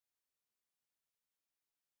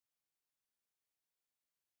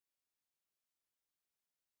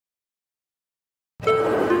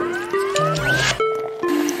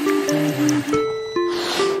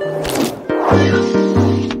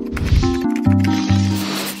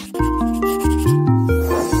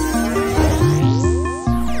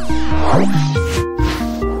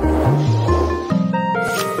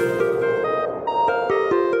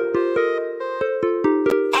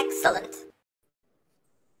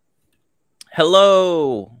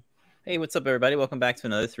Hello. Hey, what's up, everybody? Welcome back to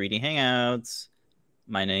another 3D Hangouts.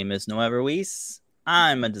 My name is Noah Ruiz.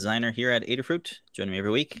 I'm a designer here at Adafruit. Joining me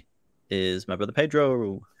every week is my brother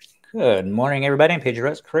Pedro. Good morning, everybody. I'm Pedro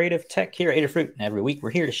Russ, Creative Tech here at Adafruit. And every week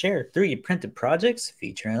we're here to share 3D printed projects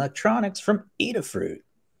featuring electronics from Adafruit.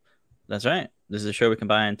 That's right. This is a show we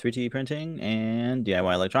combine 3D printing and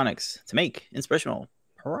DIY electronics to make inspirational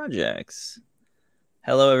projects.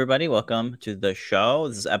 Hello, everybody. Welcome to the show.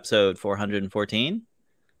 This is episode 414.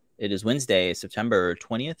 It is Wednesday, September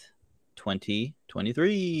 20th,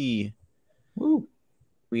 2023. Woo.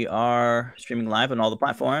 We are streaming live on all the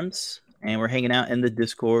platforms, and we're hanging out in the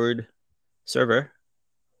Discord server.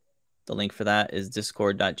 The link for that is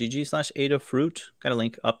discord.gg/Adafruit. Got a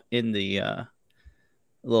link up in the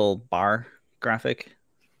little bar graphic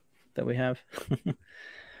that we have.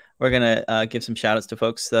 We're going to give some shout outs to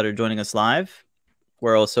folks that are joining us live.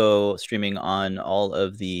 We're also streaming on all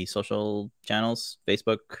of the social channels,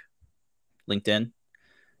 Facebook, LinkedIn,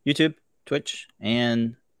 YouTube, Twitch,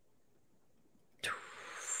 and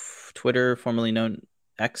Twitter, formerly known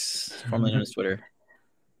X, formerly known as Twitter.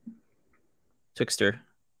 Twixter.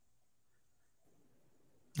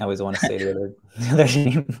 I always want to say the other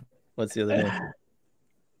name. What's the other name?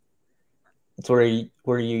 It's where you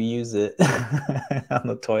use it on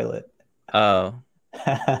the toilet. Oh.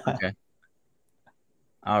 Okay.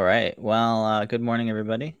 All right. Well, good morning,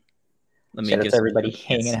 everybody. Let me get everybody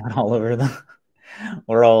hanging out all over the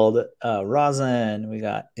world. Rosin, we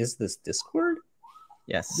got, is this Discord?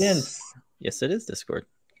 Yes. Vince. Yes, it is Discord.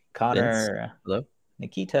 Connor. Vince. Hello.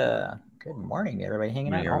 Nikita. Good morning, everybody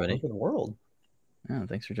hanging out all over the world. Oh,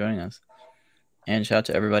 thanks for joining us. And shout out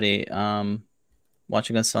to everybody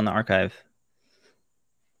watching us on the archive.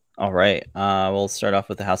 All right. We'll start off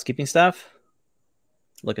with the housekeeping stuff.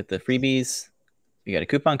 Look at the freebies. You got a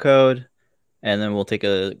coupon code. And then we'll take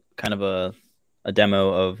a kind of a demo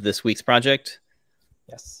of this week's project.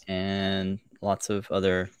 Yes. And lots of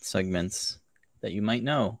other segments that you might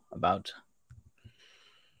know about.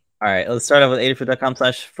 All right, let's start off with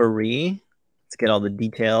adafruit.com/free. Let's get all the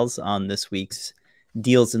details on this week's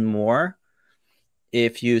deals and more.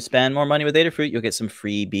 If you spend more money with Adafruit, you'll get some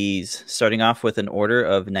freebies. Starting off with an order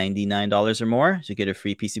of $99 or more, you get a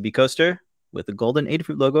free PCB coaster with a golden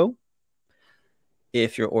Adafruit logo.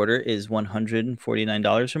 If your order is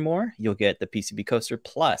 $149 or more, you'll get the PCB coaster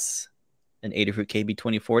plus an Adafruit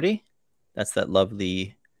KB2040. That's that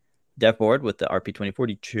lovely dev board with the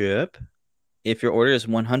RP2040 chip. If your order is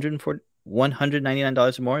 $199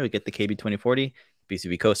 or more, you'll get the KB2040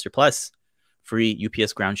 PCB coaster plus free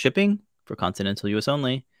UPS ground shipping for continental US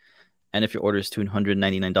only. And if your order is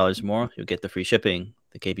 $299 or more, you'll get the free shipping,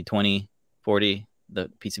 the KB2040, the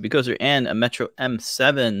PCB coaster, and a Metro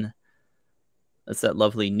M7. That's that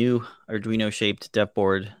lovely new Arduino-shaped dev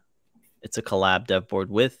board. It's a collab dev board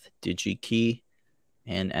with DigiKey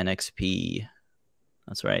and NXP.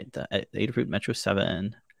 That's right, the Adafruit Metro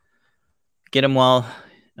 7. Get them while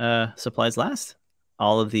supplies last.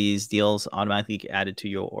 All of these deals automatically get added to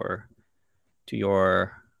your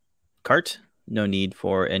cart. No need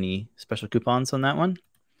for any special coupons on that one.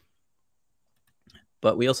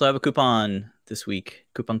 But we also have a coupon this week.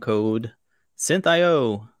 Coupon code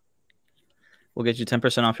SynthIO. We'll get you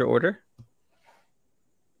 10% off your order.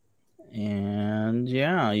 And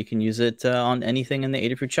yeah, you can use it on anything in the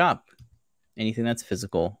Adafruit shop. Anything that's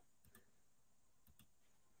physical.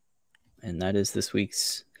 And that is this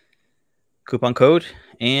week's coupon code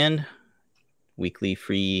and weekly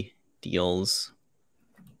free deals.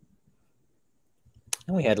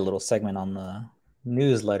 And we had a little segment on the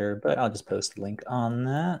newsletter, but I'll just post a link on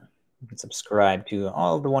that. You can subscribe to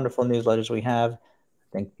all the wonderful newsletters we have.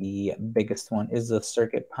 I think the biggest one is the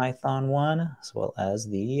Circuit Python one, as well as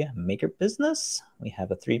the Maker Business. We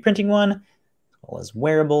have a 3D printing one, as well as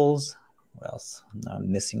wearables. What else?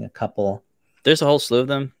 I'm missing a couple. There's a whole slew of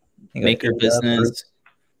them. Maker Business.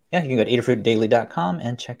 Yeah, you can go to adafruitdaily.com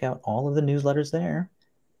and check out all of the newsletters there.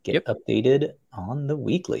 Get updated on the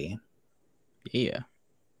weekly. Yeah.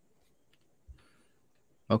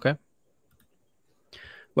 Okay.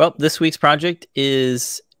 Well, this week's project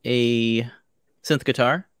is a synth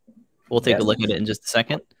guitar. We'll take a look at it in just a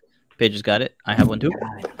second. Paige has got it. I have one too.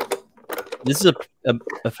 This is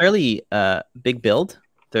a fairly big build.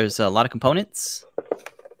 There's a lot of components.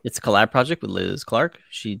 It's a collab project with Liz Clark.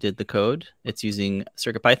 She did the code. It's using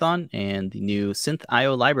CircuitPython and the new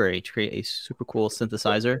SynthIO library to create a super cool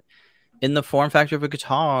synthesizer in the form factor of a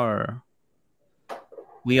guitar.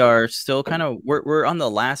 We are still kind of, we're on the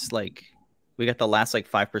last, we got the last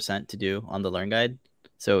 5% to do on the Learn Guide.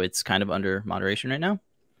 So it's kind of under moderation right now.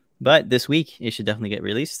 But this week, it should definitely get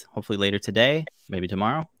released. Hopefully later today, maybe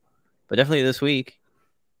tomorrow. but definitely this week,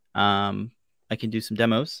 I can do some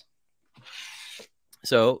demos.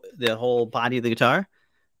 So the whole body of the guitar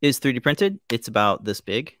is 3D printed. It's about this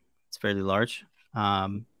big. It's fairly large.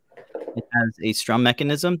 It has a strum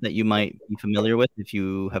mechanism that you might be familiar with if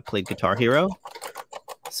you have played Guitar Hero.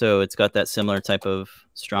 So it's got that similar type of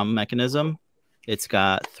strum mechanism. It's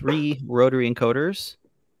got 3 rotary encoders,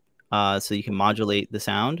 so you can modulate the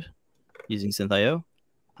sound using Synth.io.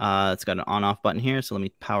 It's got an on-off button here, so let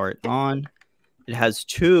me power it on. It has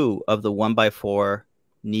 2 of the 1x4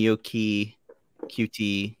 Neo Key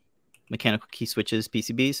QT mechanical key switches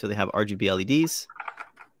PCBs, so they have RGB LEDs.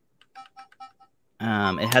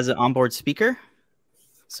 It has an onboard speaker,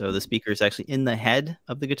 so the speaker is actually in the head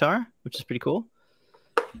of the guitar, which is pretty cool.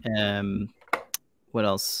 What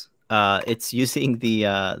else? It's using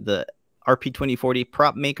the RP2040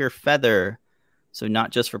 prop maker feather, so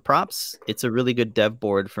not just for props. It's a really good dev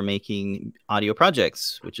board for making audio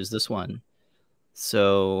projects, which is this one.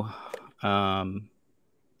 So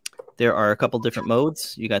there are a couple different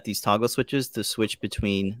modes. You got these toggle switches to switch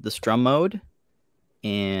between the strum mode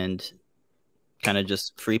and kind of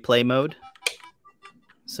just free play mode.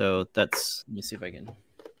 So that's, let me see if I can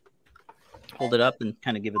hold it up and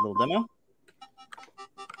kind of give it a little demo.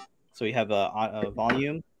 So you have a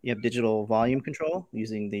volume, you have digital volume control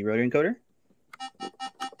using the rotary encoder.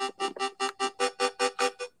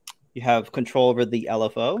 You have control over the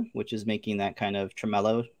LFO, which is making that kind of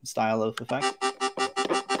tremolo style of effect.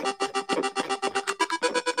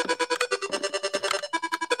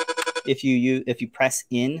 If you press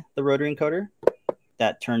in the rotary encoder,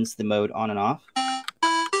 that turns the mode on and off.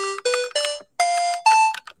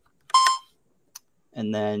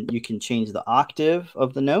 And then you can change the octave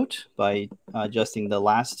of the note by adjusting the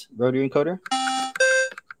last rotary encoder.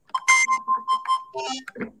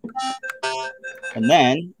 And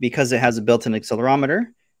then, because it has a built-in accelerometer,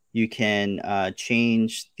 you can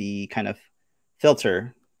change the kind of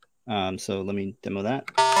filter. So let me demo that.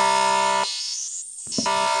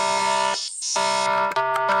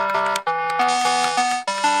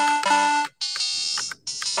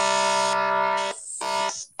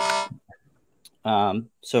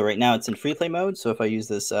 So right now it's in free play mode. So if I use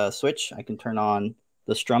this switch, I can turn on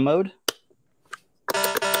the strum mode.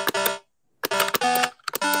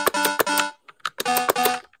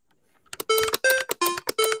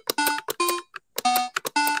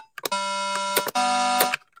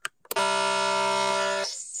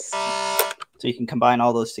 So you can combine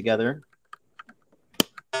all those together.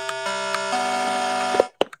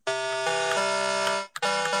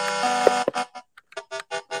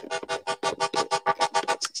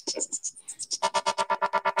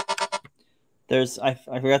 I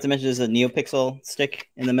forgot to mention there's a NeoPixel stick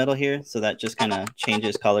in the middle here, so that just kind of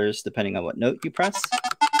changes colors depending on what note you press.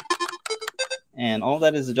 And all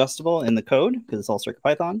that is adjustable in the code because it's all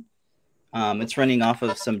CircuitPython. It's running off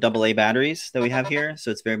of some AA batteries that we have here, so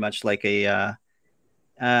it's very much like a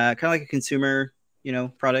kind of like a consumer,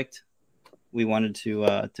 product. We wanted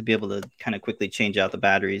to be able to kind of quickly change out the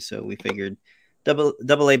batteries, so we figured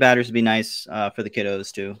AA batteries would be nice for the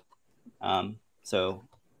kiddos too. So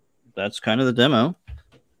that's kind of the demo.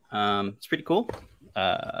 It's pretty cool.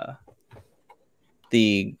 We'll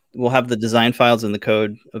have the design files and the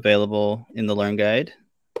code available in the Learn Guide.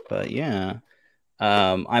 But yeah,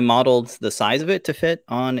 I modeled the size of it to fit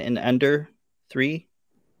on an Ender 3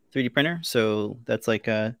 3D printer. So that's like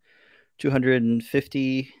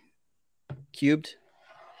 250 cubed.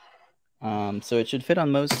 So it should fit on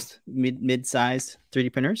most mid-sized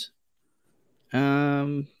 3D printers.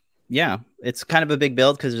 Yeah, it's kind of a big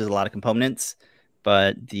build because there's a lot of components,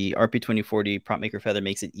 but the RP2040 prop maker feather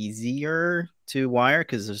makes it easier to wire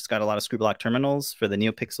because it's got a lot of screw block terminals for the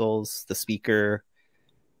NeoPixels, the speaker,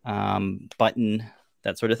 button,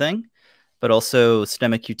 that sort of thing, but also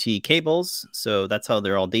stemma QT cables. So that's how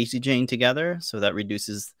they're all daisy chained together. So that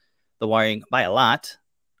reduces the wiring by a lot.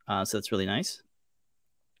 So that's really nice.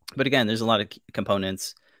 But again, there's a lot of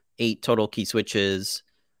components, 8 total key switches.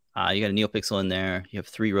 You got a NeoPixel in there. You have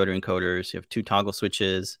 3 rotary encoders. You have 2 toggle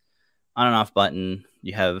switches, on and off button.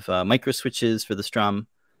 You have micro switches for the strum.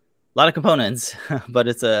 A lot of components, but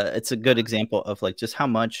it's a good example of like just how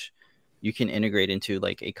much you can integrate into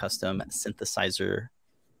like a custom synthesizer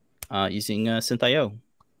using Synth.io.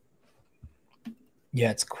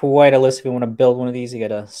 Yeah, it's quite a list. If you want to build one of these, you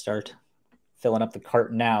got to start filling up the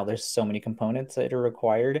cart now. There's so many components that are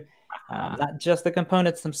required. Not just the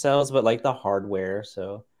components themselves, but like the hardware.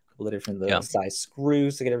 So a couple of different size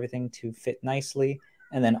screws to get everything to fit nicely.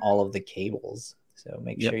 And then all of the cables. So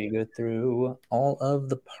make sure you go through all of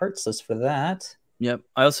the parts list for that. Yep.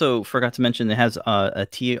 I also forgot to mention it has a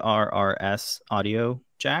TRRS audio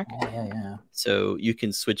jack. Oh, yeah. So you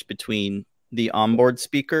can switch between the onboard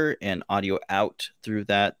speaker and audio out through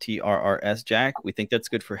that TRRS jack. We think that's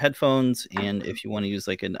good for headphones, and if you want to use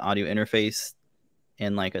like an audio interface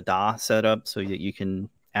and like a DAW setup, so that you can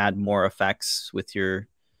add more effects with your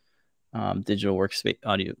digital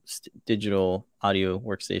audio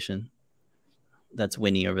workstation. That's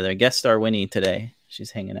Winnie over there. Guest star Winnie today.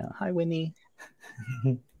 She's hanging out. Hi, Winnie.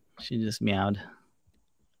 She just meowed.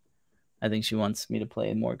 I think she wants me to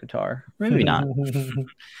play more guitar. Maybe not.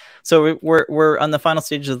 So we're on the final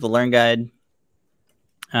stages of the Learn Guide.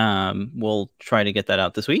 We'll try to get that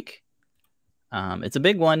out this week. It's a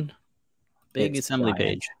big one. Big assembly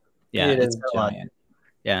page. Yeah, it's giant.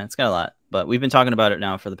 Yeah, it's got a lot. But we've been talking about it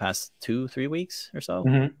now for the past 2-3 weeks or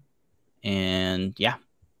so. And yeah.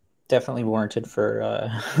 Definitely warranted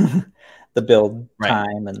for the build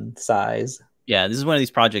time and size. Yeah, this is one of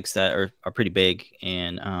these projects that are pretty big,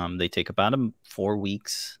 and they take about 4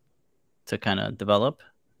 weeks to kind of develop,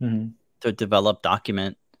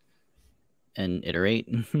 document, and iterate.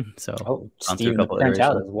 So Steven to print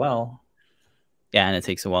out as well. Yeah, and it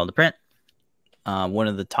takes a while to print. One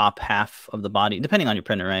of the top half of the body, depending on your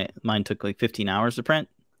printer, right? Mine took like 15 hours to print.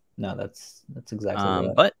 No, that's exactly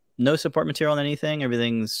right. But no support material on anything.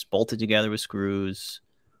 Everything's bolted together with screws.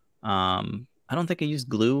 I don't think I used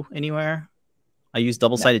glue anywhere. I use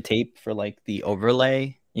double-sided tape for like the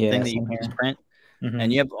overlay thing that you can just print.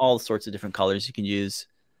 And you have all sorts of different colors you can use.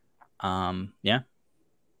 Yeah. A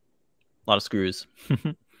lot of screws.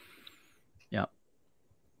 Yeah.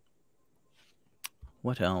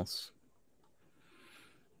 What else?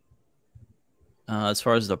 As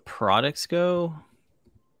far as the products go,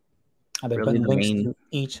 I've been putting links to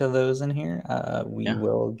each of those in here. We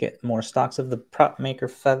will get more stocks of the prop maker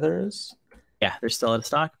feathers. Yeah, they're still out of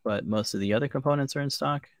stock, but most of the other components are in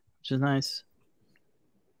stock, which is nice.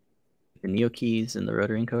 The Neo keys and the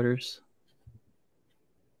rotary encoders.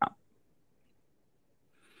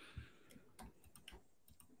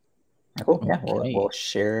 Cool. Okay. Yeah, we'll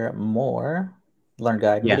share more Learn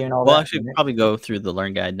Guide video and all we'll that. We'll actually probably go through the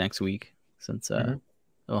Learn Guide next week, since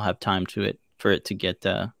we'll have time for it to get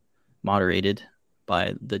moderated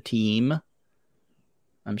by the team.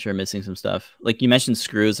 I'm sure missing some stuff. Like you mentioned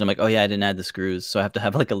screws, and I'm like, oh yeah, I didn't add the screws, so I have to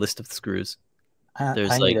have like a list of the screws.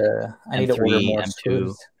 There's I need to order more M2,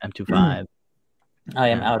 screws. M25. I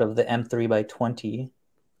am out of the M3x20.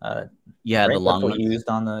 Yeah, the long ones used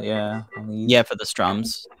on the for the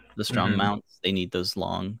strums, the strum mounts. They need those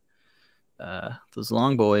long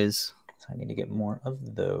boys. So I need to get more of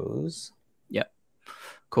those. Yep.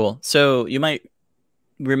 Cool. So you might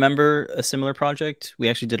remember a similar project. We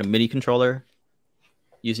actually did a MIDI controller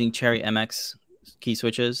using Cherry MX key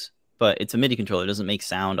switches, but it's a MIDI controller. It doesn't make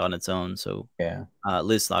sound on its own. So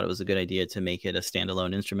Liz thought it was a good idea to make it a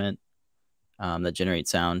standalone instrument that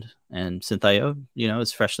generates sound. And Synth.io,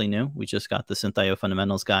 is freshly new. We just got the Synth.io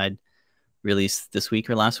Fundamentals Guide released this week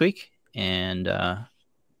or last week. And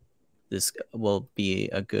this will be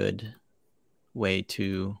a good way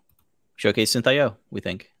to showcase Synth.io, we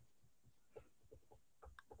think.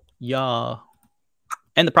 Yeah.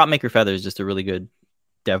 And the Prop Maker Feather is just a really good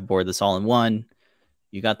dev board that's all in one.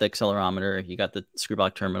 You got the accelerometer, you got the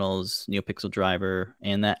screwblock terminals, NeoPixel driver,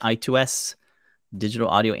 and that I2S digital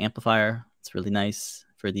audio amplifier. It's really nice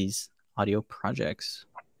for these audio projects.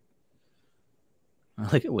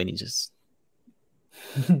 I like it when he just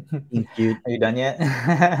cute. Are you done yet?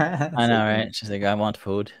 I know, right? She's like, I want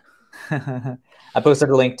food. I posted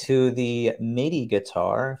a link to the MIDI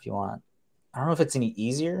guitar if you want. I don't know if it's any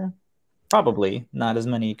easier. Probably not as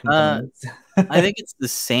many components. I think it's the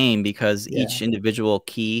same because each individual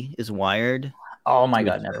key is wired. Oh my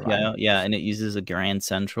god, never mind. Yeah, and it uses a Grand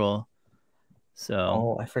Central.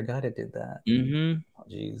 So I forgot it did that. Oh,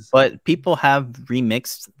 geez. But people have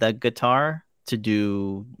remixed that guitar to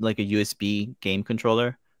do like a USB game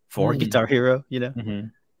controller for Guitar Hero,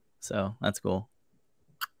 So that's cool.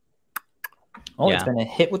 Oh, it's been a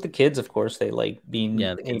hit with the kids, of course. They like being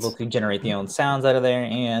able to generate their own sounds out of there.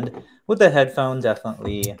 And with the headphone,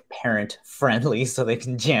 definitely parent friendly, so they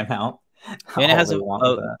can jam out. And it has an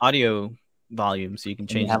audio volume, so you can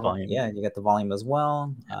change the volume. Yeah, you got the volume as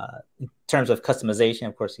well. In terms of customization,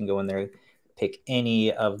 of course, you can go in there, pick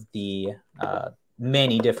any of the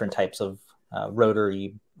many different types of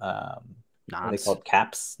rotary what are they called?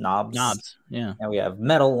 Knobs. Yeah. And we have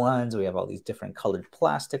metal ones. We have all these different colored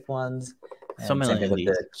plastic ones. So many with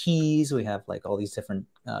the keys, we have like all these different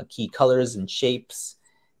key colors and shapes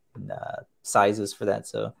and sizes for that.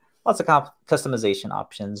 So lots of customization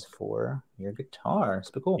options for your guitar.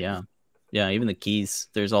 It's pretty cool. Yeah. Yeah, even the keys.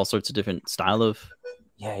 There's all sorts of different style of.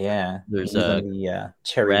 Yeah. There's Using the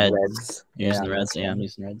cherry reds. You're using the reds. Yeah, I'm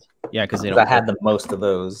using reds. Yeah, because they don't. I had the most of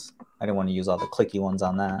those. I didn't want to use all the clicky ones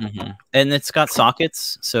on that. And it's got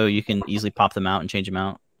sockets, so you can easily pop them out and change them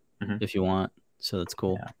out if you want. So that's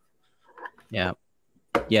cool. Yeah.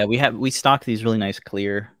 We stock these really nice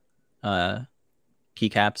clear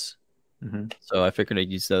keycaps. So I figured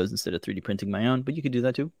I'd use those instead of 3D printing my own, but you could do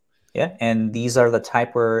that too. Yeah, and these are the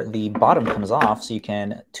type where the bottom comes off, so you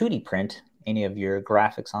can 2D print any of your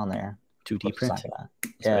graphics on there. 2D print.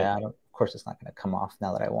 Yeah, of course it's not going to come off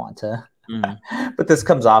now that I want to. But this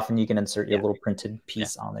comes off, and you can insert your little printed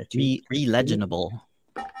piece on there too. Re-legible.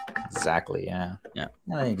 Exactly. Yeah. Yeah.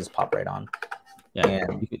 And then you just pop right on. Yeah.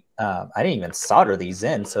 And I didn't even solder these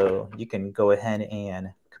in, so you can go ahead and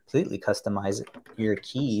completely customize your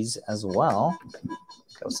keys as well.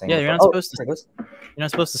 Yeah, you're not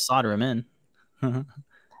supposed to solder them in.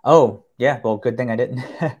 Oh, yeah. Well, good thing I didn't.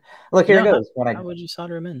 Look, here it goes. How would you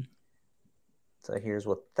solder them in? So here's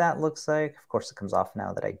what that looks like. Of course, it comes off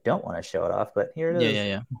now that I don't want to show it off, but here it is.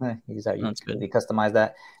 Yeah. Here's how you completely customize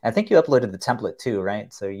that. And I think you uploaded the template too,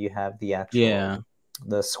 right? So you have the actual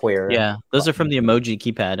the square. Yeah, those are from the emoji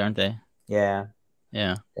keypad, aren't they? Yeah.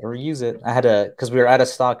 Yeah. Gotta reuse it. I had to, because we were out of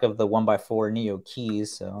stock of the 1x4 Neo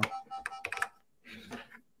keys, so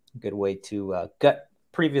good way to gut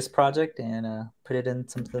previous project and put it in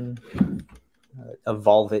something,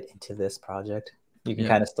 evolve it into this project. You can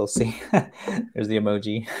kind of still see there's the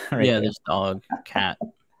emoji right there. There's dog, cat,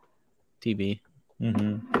 TV.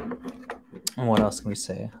 And what else can we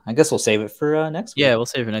say? I guess we'll save it for next week. Yeah, we'll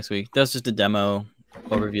save it for next week. That's just a demo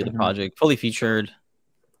overview of the project, fully featured,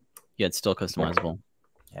 yet still customizable.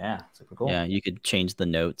 Yeah, super cool. Yeah, you could change the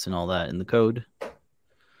notes and all that in the code.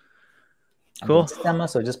 Cool. Demo,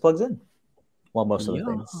 so it just plugs in. Well, most of the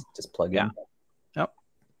things just plug in. Yep.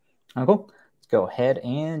 Oh, cool. Let's go ahead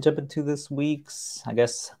and jump into this week's, I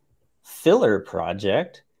guess, filler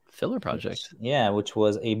project. Which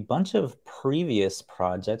was a bunch of previous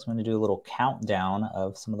projects. I'm going to do a little countdown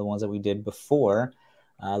of some of the ones that we did before.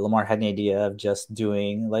 Lamar had an idea of just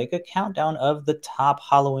doing like a countdown of the top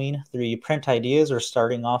Halloween 3D print ideas, or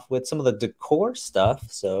starting off with some of the decor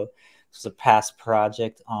stuff. So this is a past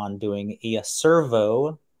project on doing a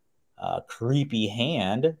servo creepy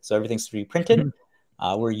hand. So everything's 3D printed.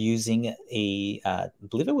 We're using I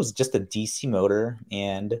believe it was just a DC motor,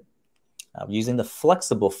 and using the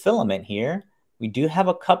flexible filament here. We do have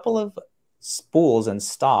a couple of spools in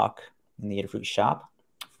stock in the Adafruit shop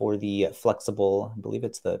for the flexible, I believe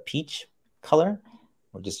it's the peach color.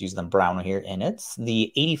 We'll just use them brown here, and it's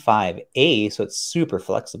the 85A, so it's super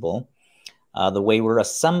flexible. The way we're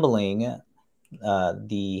assembling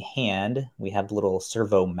the hand, we have the little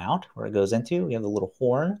servo mount where it goes into. We have the little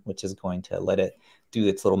horn, which is going to let it do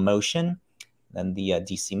its little motion. Then the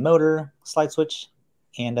DC motor, slide switch,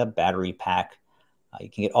 and a battery pack. You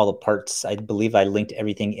can get all the parts. I believe I linked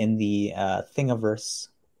everything in the Thingiverse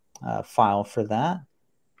file for that.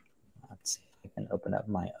 Let's see if I can open up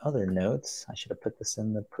my other notes. I should have put this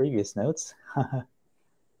in the previous notes.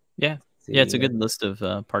 Yeah, it's a good list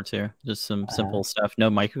of parts here. Just some simple stuff. No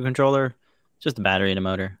microcontroller, just a battery and a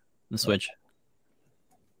motor, and a switch.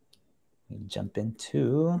 Jump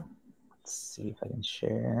into, let's see if I can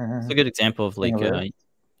share. It's a good example of like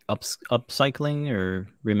upcycling or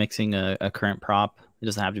remixing a current prop. It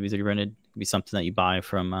doesn't have to be 3D printed. It could be something that you buy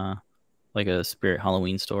from like a Spirit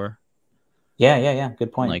Halloween store. Yeah.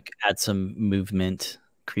 Good point. Like add some movement,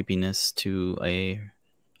 creepiness to a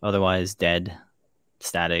otherwise dead,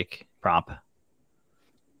 static prop.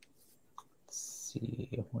 Let's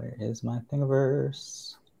see, where is my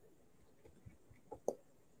Thingiverse?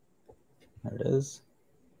 There it is.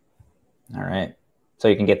 All right. So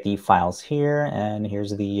you can get the files here, and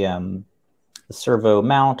here's the servo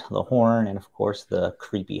mount, the horn, and of course the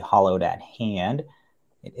creepy hollowed out hand.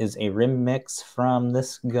 It is a rim mix from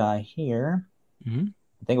this guy here. I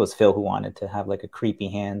think it was Phil who wanted to have like a creepy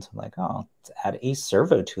hand. So I'm like, oh, let's add a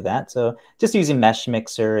servo to that. So just using mesh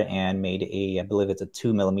mixer and made I believe it's a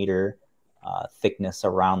 2mm thickness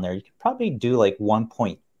around there. You could probably do like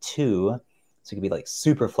 1.2. So it could be like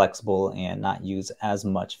super flexible and not use as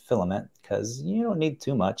much filament because you don't need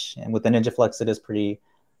too much. And with the Ninja Flex, it is pretty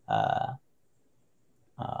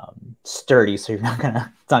sturdy, so it's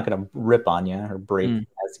not gonna rip on you or break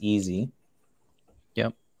as easy.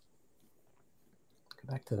 Yep.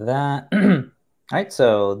 Go back to that. All right,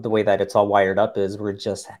 so the way that it's all wired up is we're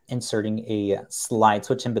just inserting a slide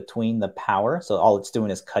switch in between the power. So all it's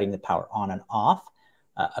doing is cutting the power on and off.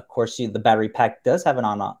 Of course, the battery pack does have an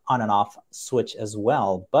on and off switch as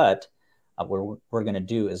well, but what we're going to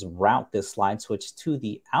do is route this slide switch to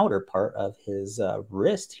the outer part of his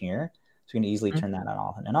wrist here. So we can easily turn that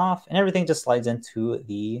on and off, and everything just slides into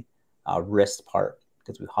the wrist part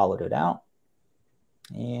because we hollowed it out.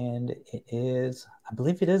 And it is, I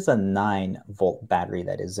believe it is a 9-volt battery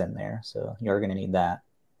that is in there. So you're going to need that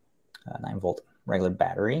 9-volt regular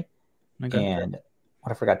battery. Okay. And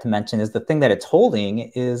what I forgot to mention is the thing that it's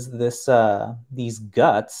holding is this these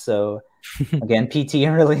guts. So again, PT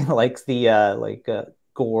really likes the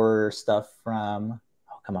gore stuff from,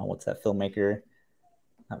 oh, come on, what's that filmmaker?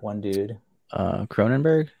 That one dude.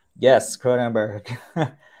 Cronenberg? Yes, Cronenberg.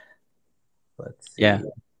 Let's see. Yeah.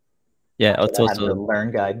 Yeah, it's also, I have the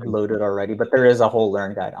Learn Guide loaded already, but there is a whole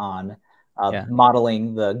Learn Guide on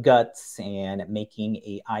modeling the guts and making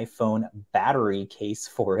a iPhone battery case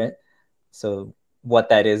for it. So what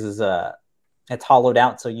that is it's hollowed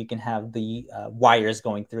out so you can have the wires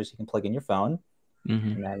going through so you can plug in your phone.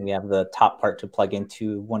 And then we have the top part to plug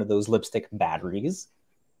into one of those lipstick batteries.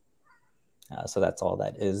 So that's all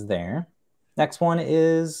that is there. Next one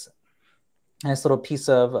is a nice little piece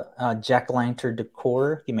of jack-o'-lantern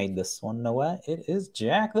decor. You made this one, Noah. It is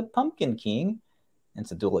Jack the Pumpkin King.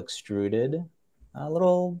 It's a dual extruded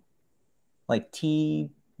little like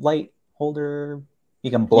tea light holder.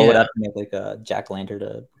 You can blow it up and make like a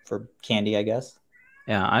jack-o'-lantern for candy, I guess.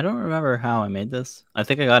 Yeah, I don't remember how I made this. I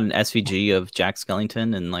think I got an SVG of Jack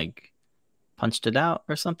Skellington and like punched it out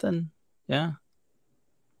or something. Yeah.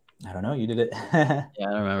 I don't know. You did it. Yeah, I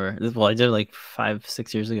don't remember. Well, I did it like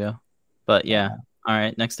 5-6 years ago. But yeah. All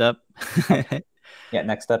right, next up. Yeah,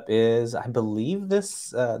 next up is, I believe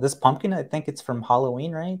this pumpkin. I think it's from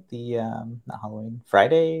Halloween, right? The not Halloween,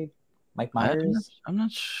 Friday, Mike Myers. I'm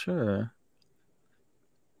not sure.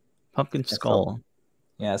 Pumpkin skull.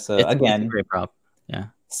 Yeah, so again, it's a great prop. Yeah,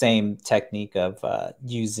 same technique of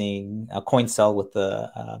using a coin cell with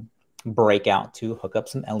the breakout to hook up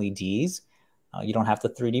some LEDs. You don't have to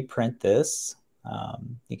 3D print this.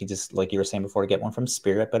 You can just, like you were saying before, get one from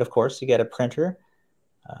Spirit, but of course you get a printer.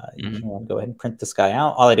 You can go ahead and print this guy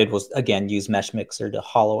out. All I did was, again, use Mesh Mixer to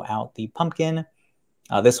hollow out the pumpkin.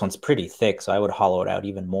 This one's pretty thick, so I would hollow it out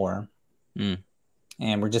even more.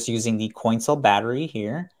 And we're just using the coin cell battery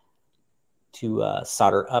here to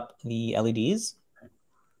solder up the LEDs.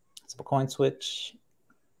 Simple coin switch.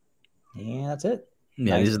 And that's it.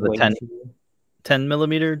 Yeah, nice. These are the 10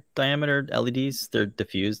 millimeter diameter LEDs. They're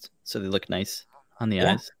diffused, so they look nice on the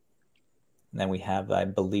eyes. And then we have, I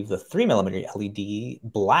believe, the 3 millimeter LED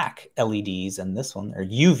black LEDs, and this one are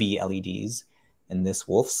UV LEDs in this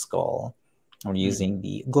wolf skull. And we're using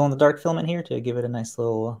the glow in the dark filament here to give it a nice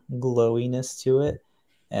little glowiness to it.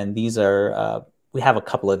 And these are, we have a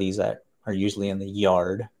couple of these that are usually in the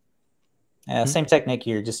yard. Same technique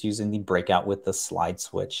here, just using the breakout with the slide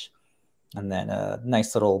switch. And then a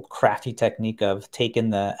nice little crafty technique of taking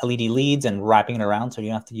the LED leads and wrapping it around so you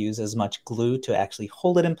don't have to use as much glue to actually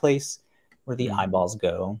hold it in place where the eyeballs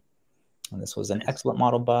go. And this was an excellent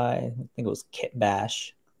model by, I think it was Kit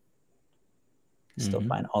Bash. Still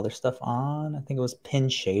find all their stuff on, I think it was Pin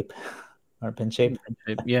Shape. Or Pin Shape.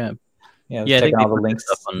 Yeah. Yeah, checking all the links,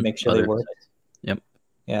 make sure they work. Yep.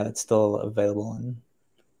 Yeah, that's still available, and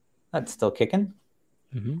that's still kicking.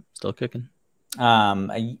 Still kicking.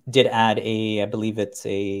 I did add I believe it's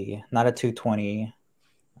not a 220.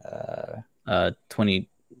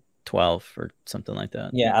 2012 or something like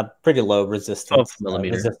that. Yeah, a pretty low resistance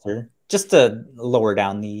resistor, just to lower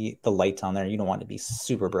down the lights on there. You don't want it to be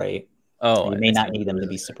super bright. You may not need them to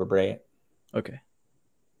be super bright. Okay.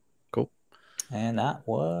 Cool. And that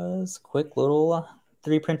was quick little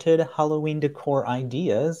 3 printed Halloween decor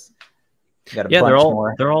ideas. Got a bunch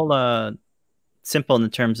more. They're all simple in the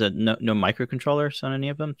terms of no microcontrollers on any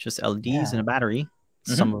of them, just LEDs and a battery.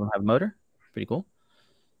 Some of them have a motor. Pretty cool.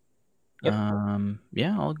 Yep.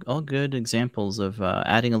 Yeah, all good examples of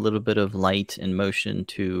adding a little bit of light and motion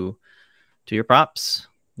to your props.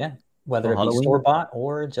 Yeah, whether it be store-bought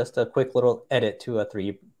or just a quick little edit to a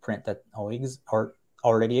 3D print that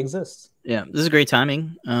already exists. Yeah, this is great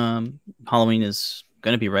timing. Halloween is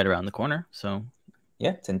going to be right around the corner, so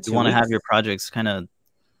yeah, it's in 2 weeks. You want to have your projects kind of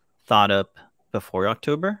thought up before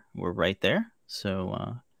October. We're right there,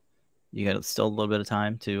 so you got still a little bit of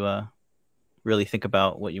time to really think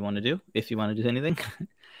about what you want to do, if you want to do anything.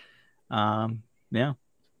 Yeah,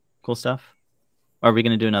 cool stuff. Are we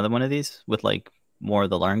going to do another one of these with like more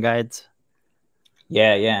of the Learn Guides?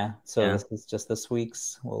 Yeah. So this is just this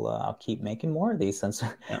week's. I'll keep making more of these since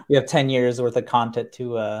we have 10 years worth of content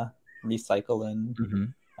to recycle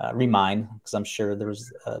and remine, because I'm sure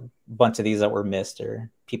there's a bunch of these that were missed,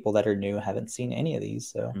 or people that are new haven't seen any of these.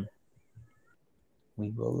 So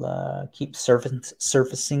we will keep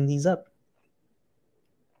surfacing these up.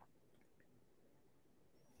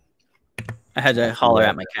 I had to holler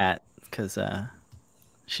at my cat because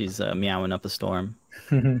she's meowing up a storm.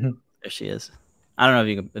 There she is. I don't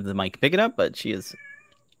know if the mic can pick it up, but she is.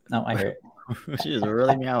 No, I hear it. She is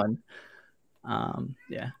really meowing.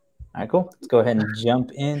 Yeah. All right, cool. Let's go ahead and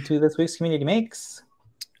jump into this week's community makes.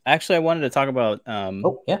 Actually, I wanted to talk about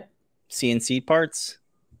yeah, CNC parts,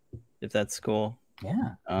 if that's cool.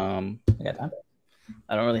 Yeah. I got time.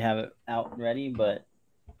 I don't really have it out ready, but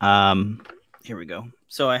here we go.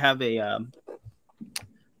 So I have a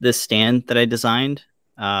this stand that I designed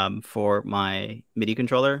for my MIDI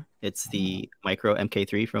controller. It's the Micro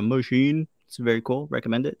MK3 from Machine. It's very cool.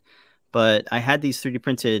 Recommend it. But I had these 3D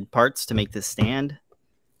printed parts to make this stand.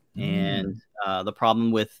 And the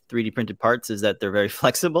problem with 3D printed parts is that they're very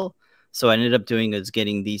flexible. So I ended up doing is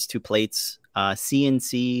getting these two plates,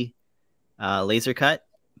 CNC laser cut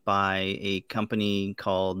by a company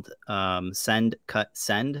called Send Cut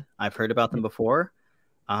Send. I've heard about them before.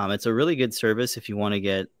 It's a really good service if you want to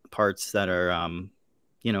get parts that are,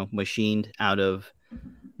 machined out of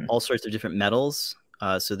all sorts of different metals.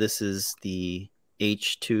 So this is the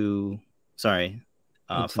H2,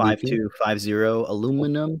 5250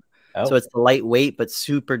 aluminum. Oh. So it's the lightweight but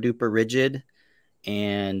super duper rigid.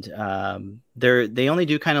 And they only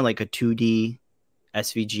do kind of like a 2D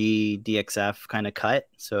SVG DXF kind of cut.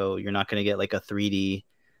 So you're not going to get like a 3D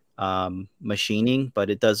machining, but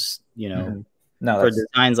it does, for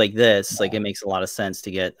designs like this, like it makes a lot of sense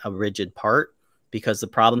to get a rigid part, because the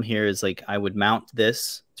problem here is like I would mount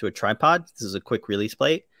this to a tripod. This is a quick release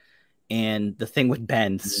plate, and the thing would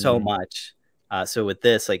bend so much. So with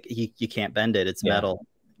this, like you can't bend it. It's metal.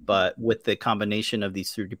 But with the combination of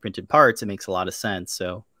these 3D printed parts, it makes a lot of sense.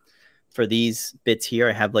 So for these bits here,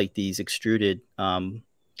 I have like these extruded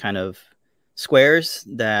kind of squares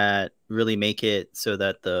that really make it so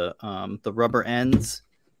that the rubber ends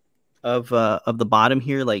of the bottom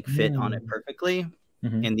here like fit on it perfectly.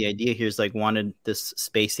 And the idea here is like wanted this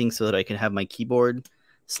spacing so that I can have my keyboard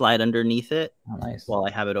slide underneath it while I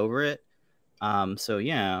have it over it. So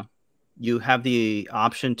yeah, you have the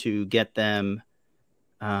option to get them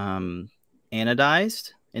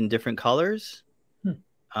anodized in different colors.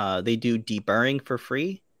 They do deburring for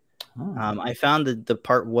free. I found that the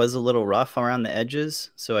part was a little rough around the edges,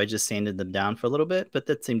 so I just sanded them down for a little bit, but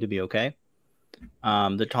that seemed to be okay.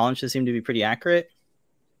 The tolerances seem to be pretty accurate,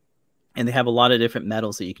 and they have a lot of different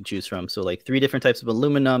metals that you can choose from. So like 3 different types of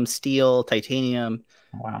aluminum, steel, titanium,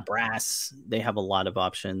 brass. They have a lot of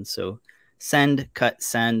options. So Send Cut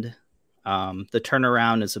Send. The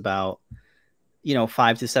turnaround is about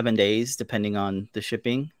 5 to 7 days depending on the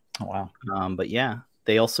shipping. But yeah,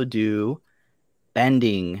 they also do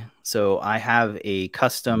bending. So I have a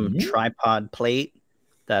custom tripod plate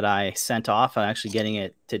that I sent off. I'm actually getting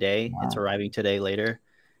it today. It's arriving today later,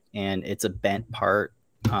 and it's a bent part.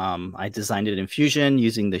 I designed it in Fusion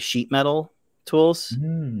using the sheet metal tools,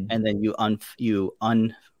 and then you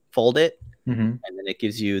unfold it, and then it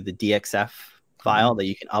gives you the DXF file that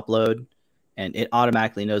you can upload, and it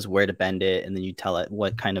automatically knows where to bend it, and then you tell it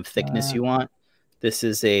what kind of thickness you want. This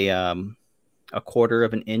is a 1/4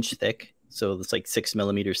 of an inch thick, so it's like 6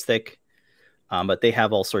 millimeters thick. But they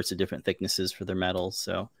have all sorts of different thicknesses for their metals.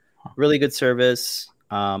 So really good service.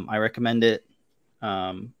 I recommend it.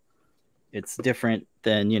 It's different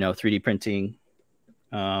than 3D printing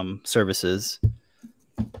services.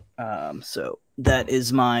 So that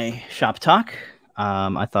is my shop talk.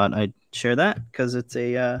 I thought I'd share that because it's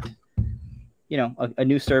a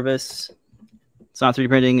new service. It's not 3D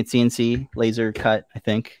printing, it's CNC laser cut, I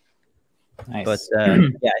think. Nice. But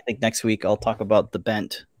yeah, I think next week I'll talk about the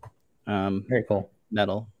bent very cool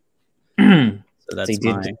metal. So that's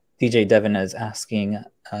DJ Devin is asking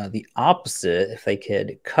the opposite, if they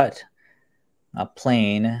could cut a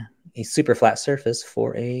plane, a super flat surface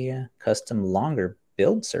for a custom longer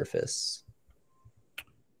build surface.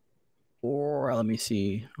 Or let me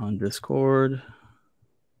see on Discord.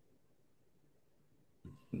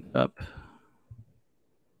 Up.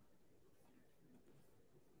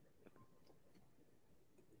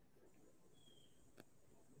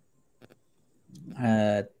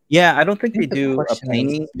 Yeah, I don't think they do a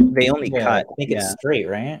planing. They only cut. Make it straight,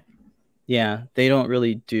 right? Yeah, they don't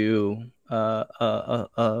really do. They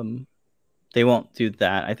won't do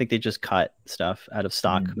that. I think they just cut stuff out of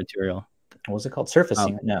stock material. What was it called?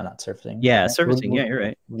 Surfacing? No, not surfacing. Yeah, surfacing. Yeah, you're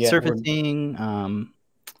right. Surfacing.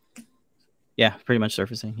 Yeah, pretty much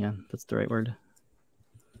surfacing. Yeah, that's the right word.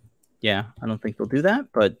 Yeah, I don't think they'll do that,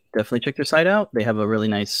 but definitely check their site out. They have a really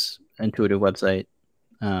nice, intuitive website,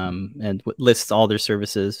 and lists all their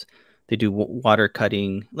services. They do water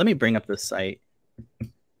cutting. Let me bring up the site,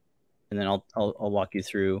 and then I'll walk you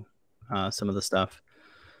through some of the stuff.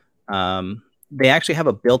 They actually have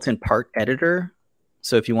a built-in part editor.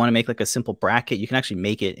 So if you want to make like a simple bracket, you can actually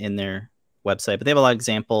make it in their website. But they have a lot of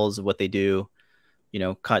examples of what they do. You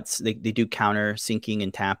know, cuts. They do counter syncing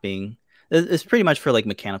and tapping. It's pretty much for like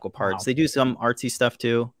mechanical parts. Wow. They do some artsy stuff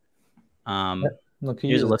too. Look who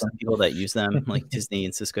Here's a uses list them. of people that use them, like Disney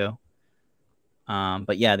and Cisco.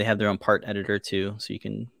 But yeah, they have their own part editor too, so you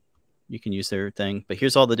can use their thing. But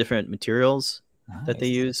here's all the different materials that they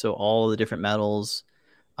use. So all the different metals.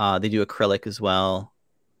 They do acrylic as well.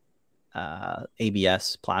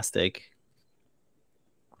 ABS, plastic,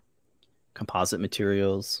 composite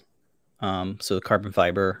materials. So carbon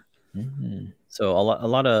fiber. So a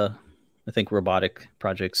lot of, I think, robotic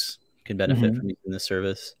projects can benefit from using this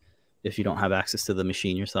service if you don't have access to the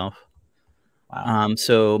machine yourself. Wow.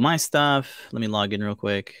 So my stuff, let me log in real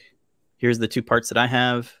quick. Here's the two parts that I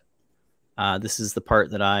have. This is the part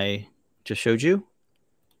that I just showed you.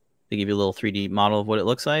 They give you a little 3D model of what it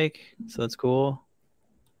looks like. So that's cool.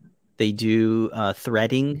 They do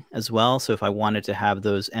threading as well. So if I wanted to have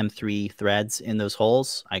those M3 threads in those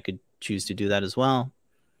holes, I could choose to do that as well.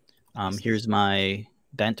 Here's my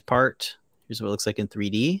bent part. Here's what it looks like in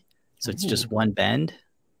 3D. So it's just one bend.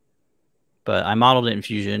 But I modeled it in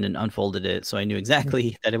Fusion and unfolded it, so I knew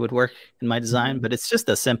exactly that it would work in my design. But it's just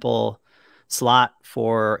a simple slot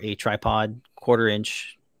for a tripod, 1/4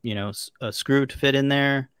 inch, you know, a screw to fit in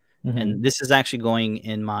there. And this is actually going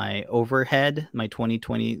in my overhead, my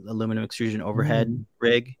 2020 aluminum extrusion overhead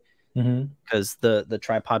rig, because the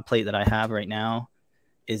tripod plate that I have right now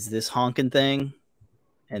is this honking thing,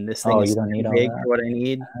 and this thing is too big for what I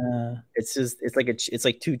need. It's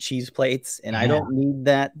like two cheese plates, and I don't need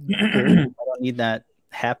that. I don't need that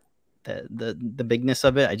the bigness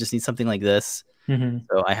of it. I just need something like this.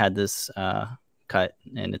 So I had this cut,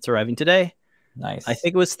 and it's arriving today. Nice. I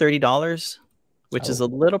think it was $30, which is a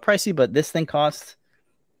little pricey, but this thing costs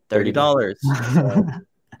 $30. So,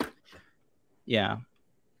 yeah.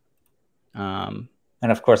 And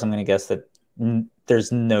of course, I'm going to guess that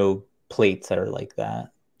there's no plates that are like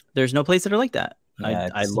that. There's no plates that are like that. Yeah,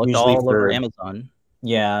 I looked all over Amazon.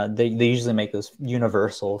 Yeah, they usually make this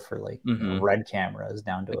universal for like red cameras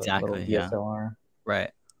down to a little DSLR. Yeah.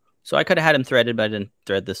 Right. So I could have had them threaded, but I didn't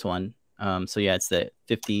thread this one. So yeah, it's the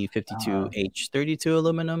 5052H32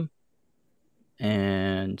 aluminum.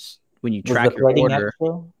 And when you track your order,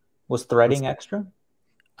 was threading extra?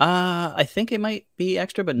 I think it might be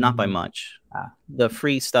extra, but not by much. The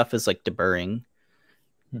free stuff is like deburring.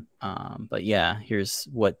 But yeah, here's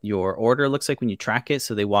what your order looks like when you track it.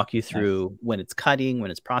 So they walk you through when it's cutting,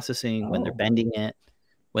 when it's processing, when they're bending it,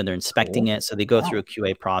 when they're inspecting it. So they go through a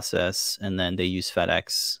QA process, and then they use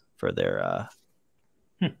FedEx for their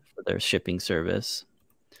shipping service.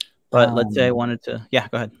 But let's say I wanted to, go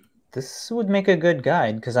ahead. This would make a good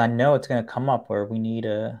guide, because I know it's going to come up where we need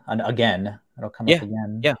again. It'll come up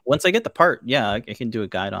again. Yeah, once I get the part, I can do a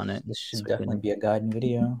guide on it. This should definitely be a guide and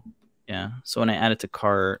video. Yeah. So when I add it to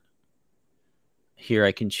cart, here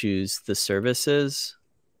I can choose the services.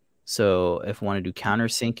 So if I want to do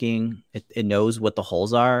countersinking, it knows what the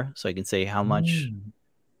holes are. So I can say how much,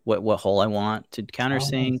 what hole I want to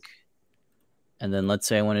countersink. And then let's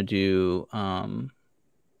say I want to do,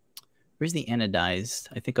 where's the anodized?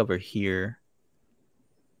 I think over here,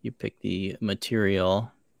 you pick the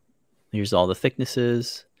material. Here's all the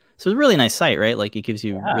thicknesses. So it's a really nice site, right? Like it gives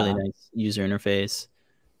you really nice user interface.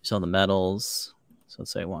 Here's all the metals. So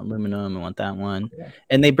let's say I want aluminum, I want that one.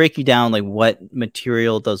 And they break you down like what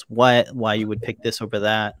material does what, why you would pick this over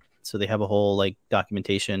that. So they have a whole like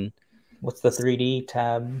documentation. What's the 3D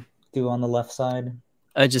tab do on the left side?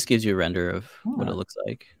 It just gives you a render of what it looks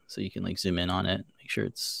like. So you can like zoom in on it, make sure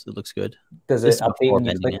it looks good. Does it update when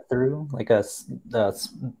you click through? Like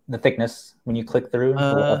the thickness when you click through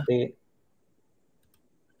will update?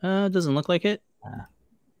 It doesn't look like it.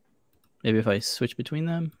 Maybe if I switch between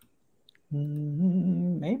them.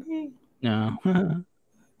 Maybe. No.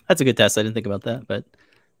 That's a good test. I didn't think about that, but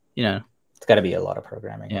you know. It's got to be a lot of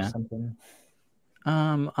programming or something.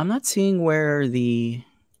 I'm not seeing where the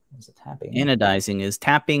tapping? Anodizing is.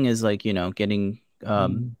 Tapping is like, you know, getting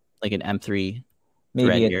like an M3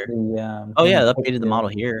 thread here. Oh yeah, they updated the model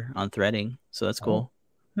here on threading. So that's cool.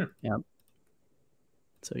 Yeah.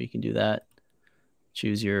 So you can do that.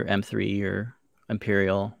 Choose your M3 or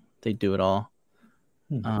Imperial. They do it all.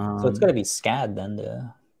 So it's got to be SCAD then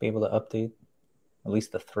to be able to update at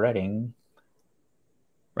least the threading.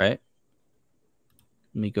 Right.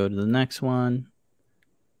 Let me go to the next one.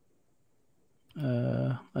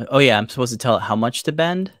 Oh yeah, I'm supposed to tell it how much to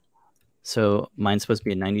bend. So mine's supposed to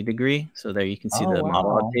be a 90 degree. So there you can see the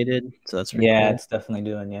model updated. So that's pretty cool. It's definitely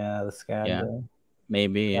doing the SCAD.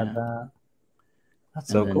 Maybe. That's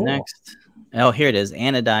And so then cool. next, oh, here it is,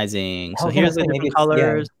 anodizing. I So was gonna here's the say, maybe different it's,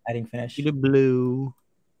 colors. adding finish. You do blue.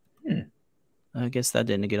 Hmm. I guess that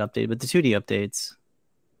didn't get updated, but the 2D updates.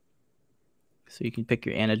 So you can pick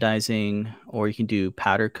your anodizing, or you can do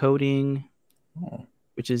powder coating,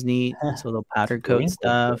 which is neat. So they'll powder coat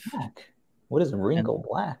stuff. Black. What is wrinkle And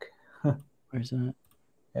black? where's that?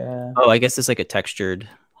 Yeah. Oh, I guess it's like a textured.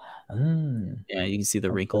 Mm. Yeah, you can see the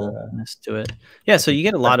Like wrinkleness to it. Yeah, so you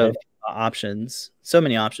get a lot of options. So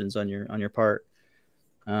many options on your part.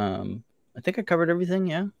 I think I covered everything.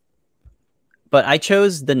 Yeah. But I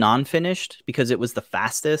chose the non-finished because it was the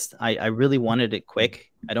fastest. I really wanted it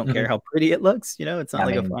quick. I don't care how pretty it looks. You know, it's not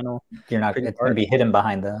like a final. You're not. It's going to be hidden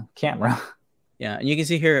behind the camera. Yeah, and you can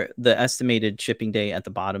see here the estimated shipping date at the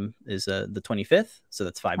bottom is the 25th, so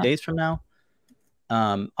that's 5 days from now.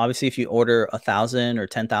 Obviously, if you order 1,000 or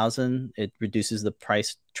 10,000, it reduces the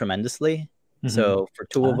price tremendously. So for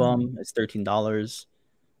 2 of them, it's $13.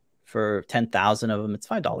 For 10,000 of them, it's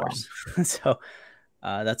 $5. Wow. So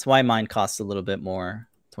that's why mine costs a little bit more,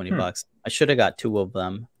 $20. I should have got 2 of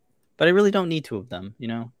them, but I really don't need 2 of them, you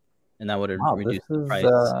know, and that would have reduced the price.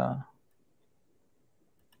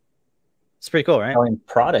 It's pretty cool, right? Selling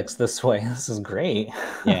products this way. This is great.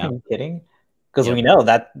 Yeah. Are you kidding? Because we know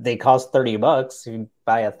that they cost $30. You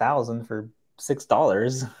buy 1,000 for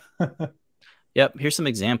 $6. Yep. Here's some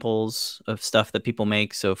examples of stuff that people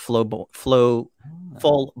make. So full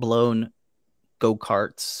blown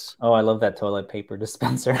go-karts. Oh, I love that toilet paper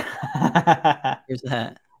dispenser. Here's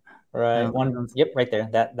that. Right. One. Yep, right there.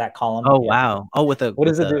 That column. Oh, wow. Oh, with a. What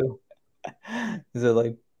does it do? Is it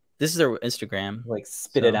like? This is their Instagram. Like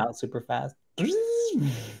spit it out super fast. I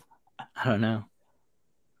don't know.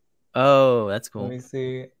 Oh, that's cool. Let me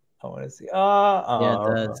see. I want to see. Oh, yeah,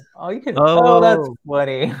 it does. Oh, you can. Oh, that's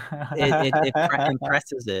funny. it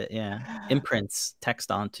impresses it. Yeah, imprints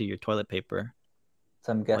text onto your toilet paper.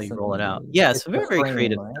 So I'm guessing you roll it out. Yeah, it's very very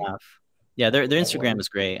creative stuff. Yeah, their Instagram is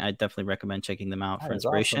great. I definitely recommend checking them out for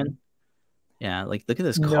inspiration. Awesome. Yeah, like look at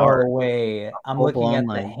this car. No way. I'm looking at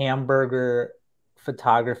the hamburger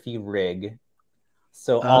photography rig.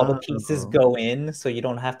 So all the pieces go in, so you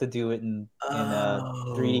don't have to do it in a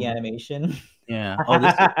 3D animation. Yeah. Oh,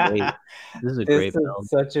 this is great. This is a great build.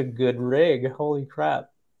 Such a good rig. Holy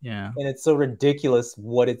crap. Yeah. And it's so ridiculous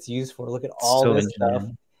what it's used for. Look at all this stuff.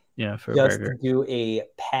 Yeah, for just a burger. to do a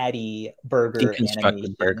patty burger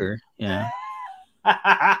deconstructed burger. Yeah.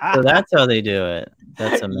 So that's how they do it.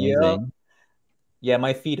 That's amazing. Yep. Yeah,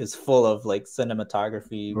 my feed is full of like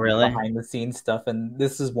cinematography, behind the scenes stuff, and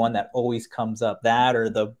this is one that always comes up. That or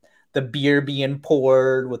the beer being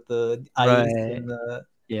poured with the ice and the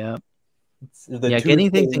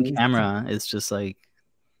getting things in camera is just like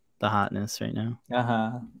the hotness right now.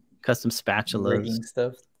 Custom spatulas, rigging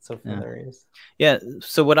stuff, so hilarious. Yeah.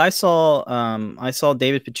 So what I saw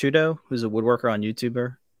David Picciuto, who's a woodworker on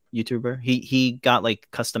YouTuber. He got like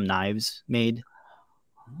custom knives made.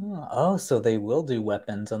 Oh, so they will do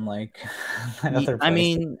weapons, unlike other places. I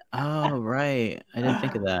mean, oh right, I didn't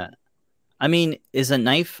think of that. I mean, is a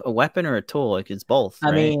knife a weapon or a tool? Like it's both.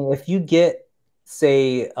 I mean, if you get,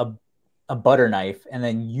 say, a butter knife, and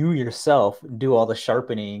then you yourself do all the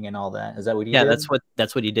sharpening and all that, is that what he did? Yeah,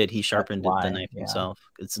 that's what he did. He sharpened the knife himself.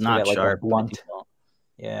 It's not sharp. Like blunt.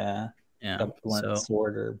 Yeah. Yeah. A blunt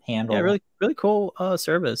sword or handle. Yeah, really, really cool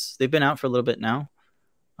service. They've been out for a little bit now.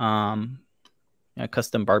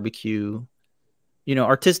 Custom barbecue,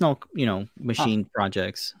 artisanal, machine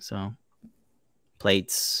projects. So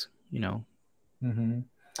plates,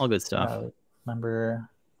 all good stuff. Remember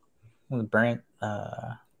when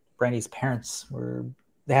Brandy's parents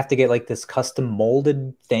they have to get like this custom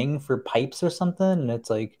molded thing for pipes or something, and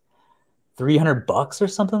it's like $300 or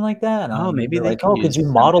something like that. And maybe they're like, could you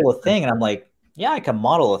model a thing? And I'm like, yeah, I can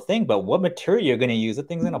model a thing, but what material you're going to use? The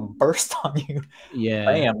thing's going to burst on you. Yeah.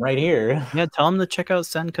 Bam, right here. Yeah, tell them to check out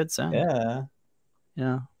Sen Could Sen. Yeah.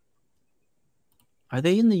 Yeah. Are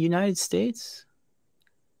they in the United States?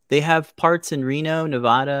 They have parts in Reno,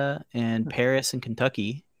 Nevada, and Paris and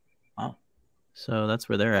Kentucky. Wow. So that's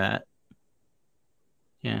where they're at.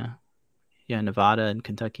 Yeah. Yeah, Nevada and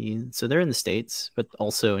Kentucky. So they're in the States, but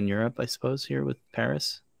also in Europe, I suppose, here with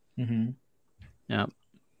Paris. Yeah.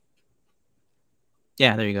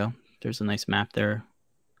 Yeah, there you go. There's a nice map there.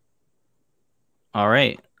 All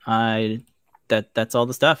right. That's all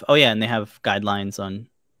the stuff. Oh yeah, and they have guidelines on,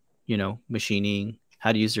 machining,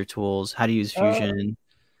 how to use their tools, how to use Fusion,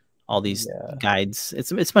 all these guides.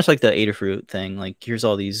 It's much like the Adafruit thing. Like here's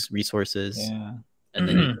all these resources, and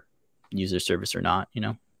then you use their service or not.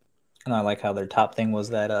 And I like how their top thing was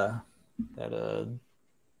that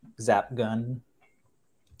zap gun.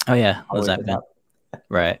 Oh yeah, the zap gun.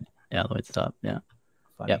 Right. Yeah, the way it's top. Yeah.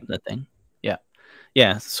 funny. Yep, that thing. Yeah.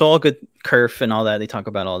 Yeah. So all good kerf and all that. They talk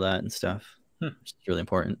about all that and stuff. It's really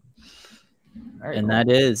important. Very and cool. that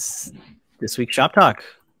is this week's shop talk.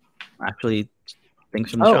 Actually,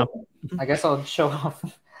 things from the shop. I guess I'll show off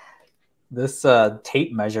this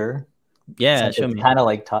tape measure. Yeah, show it's me. kind of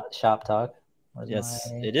like shop talk. Yes,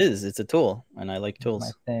 it is. It's a tool, and I like tools.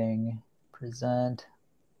 My thing. Present.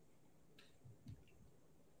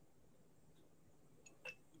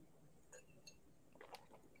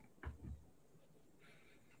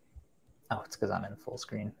 Oh, it's because I'm in full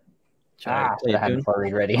screen. Should I had the far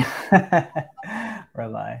read ready. Where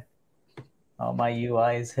am I? Oh, my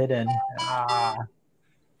UI is hidden.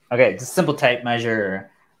 Okay, it's a simple tape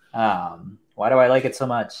measure. Why do I like it so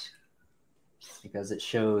much? Because it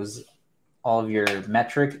shows all of your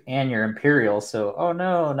metric and your imperial. So, oh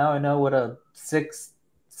no, now I know what a 6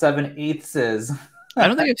 7/8 is. I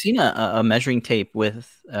don't think I've seen a measuring tape with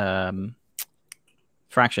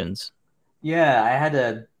fractions. Yeah, I had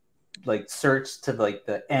to like search to like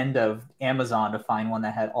the end of Amazon to find one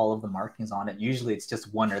that had all of the markings on it. Usually it's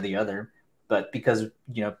just one or the other, but because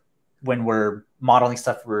when we're modeling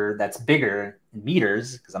stuff that's bigger in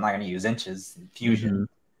meters, because I'm not going to use inches in Fusion.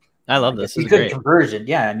 I love this. You could conversion.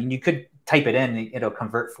 Yeah, I mean, you could type it in, it'll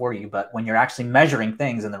convert for you. But when you're actually measuring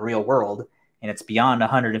things in the real world, and it's beyond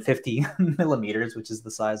 150 millimeters, which is the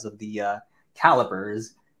size of the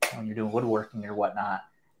calipers, when you're doing woodworking or whatnot,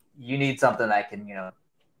 you need something that can,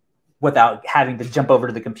 without having to jump over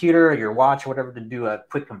to the computer or your watch or whatever to do a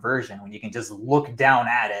quick conversion, when you can just look down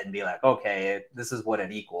at it and be like, okay, this is what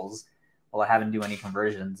it equals. Well, I haven't do any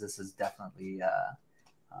conversions. This is definitely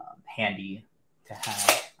handy to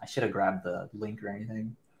have. I should have grabbed the link or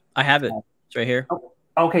anything. I have it. It's right here. Oh,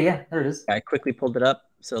 okay, yeah, there it is. I quickly pulled it up.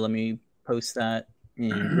 So let me post that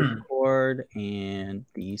in Discord and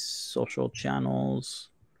the social channels.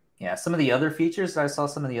 Yeah, some of the other features I saw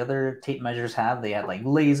some of the other tape measures have, they had like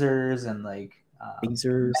lasers and like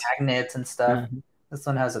magnets and stuff. This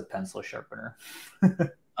one has a pencil sharpener.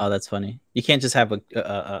 Oh, that's funny. You can't just have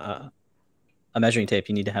a measuring tape.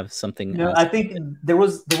 You need to have something else. I think there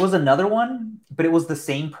was another one, but it was the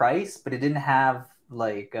same price, but it didn't have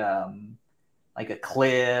like a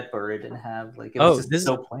clip, or it didn't have like, it was just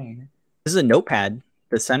so plain. This is a notepad.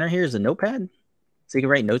 The center here is a notepad, so you can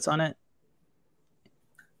write notes on it.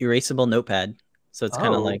 Erasable notepad. So it's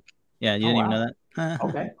kind of like, you didn't even know that?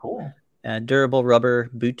 Okay, cool. Durable rubber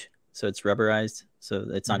boot, so it's rubberized, so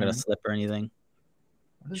it's not going to slip or anything.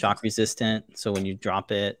 Shock resistant, so when you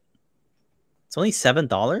drop it, it's only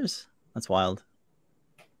 $7. That's wild.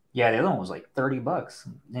 Yeah, the other one was like $30,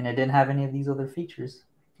 and it didn't have any of these other features.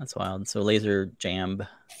 That's wild. So laser jam. What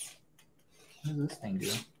does this thing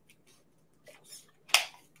do?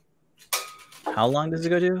 How long does it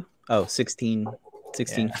go to? Oh, 16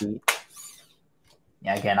 feet.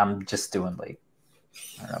 Yeah, again, I'm just doing like,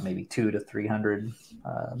 I don't know, maybe 200 to 300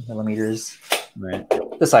 millimeters. Right.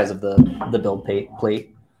 The size of the build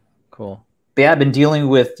plate. Cool. But yeah, I've been dealing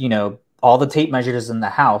with, all the tape measures in the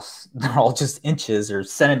house. They're all just inches or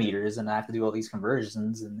centimeters, and I have to do all these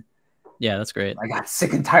conversions. And yeah, that's great. I got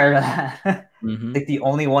sick and tired of that. I think the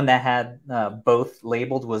only one that had both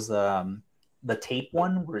labeled was the tape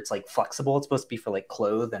one, where it's like flexible. It's supposed to be for like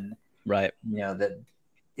clothes, and right. That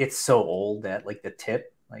it's so old that like the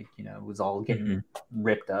tip, like, it was all getting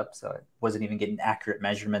ripped up, so it wasn't even getting accurate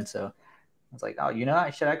measurements. So I was like, oh,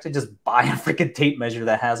 I should actually just buy a freaking tape measure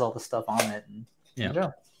that has all the stuff on it. And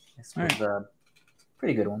this was a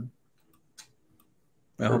pretty good one.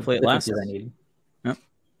 Well, hopefully it lasts. Yep.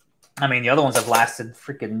 I mean, the other ones have lasted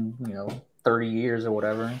freaking 30 years or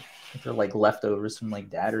whatever. They're like leftovers from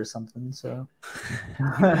like dad or something. So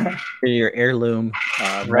your heirloom,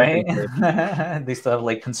 right? They still have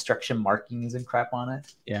like construction markings and crap on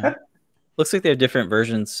it. Yeah. Looks like they have different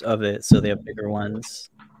versions of it. So they have bigger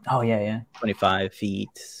ones. Oh yeah. 25 feet.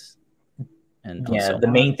 And the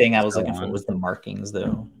main thing I was looking for was the markings,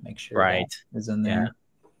 though. Make sure that is in there.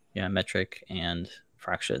 Yeah, metric and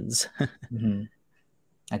fractions.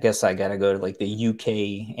 I guess I gotta go to like the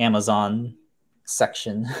UK Amazon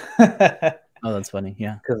section. Oh, that's funny.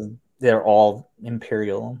 Yeah, because they're all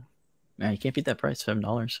imperial. Man, you can't beat that price.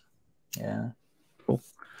 $7. Yeah. Cool.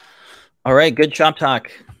 All right, good shop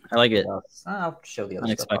talk. I like it. I'll show the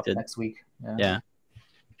other stuff next week. Yeah.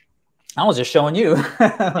 I was just showing you.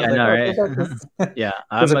 I know, right? Yeah.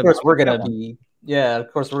 Because of course we're gonna be. Yeah,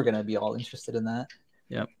 of course we're gonna be all interested in that.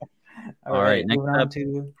 Yep. All right. Moving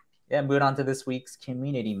on to this week's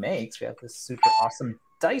community makes. We have this super awesome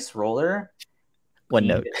dice roller. One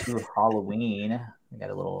note. Through Halloween, we got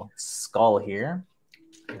a little skull here.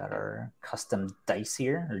 We got our custom dice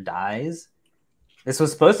here, or dies. This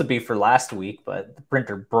was supposed to be for last week, but the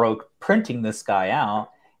printer broke printing this guy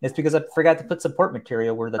out. It's because I forgot to put support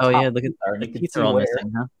material where the top look at are, and the you can teeth see are all where.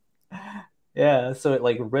 missing, huh? Yeah, so it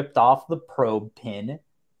like ripped off the probe pin.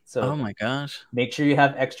 So Oh my gosh. make sure you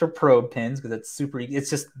have extra probe pins because it's super. It's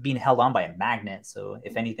just being held on by a magnet. So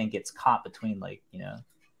if anything gets caught between like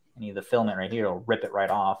any of the filament right here, it'll rip it right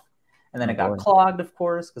off. And then it got clogged, of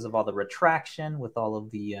course, because of all the retraction with all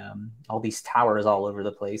of the all these towers all over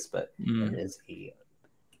the place. But there's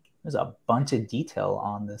a bunch of detail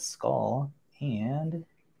on this skull, and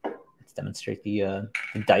let's demonstrate the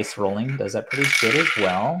dice rolling. Does that pretty good as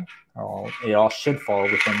well. It all should fall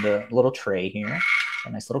within the little tray here. A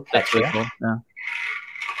nice little catch here. Cool. Yeah. Of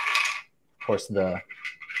course,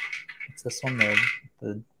 it's this one,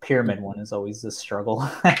 the pyramid one is always the struggle.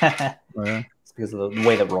 It's because of the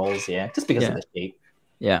way that rolls, just because of the shape.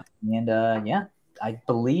 Yeah. And I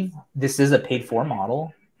believe this is a paid for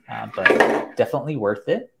model, but definitely worth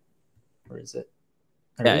it. Where is it?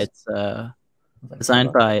 It's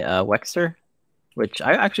designed by Wexter, which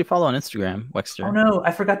I actually follow on Instagram. Wexter. Oh no,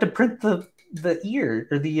 I forgot to print the ear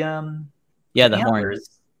or the the horns.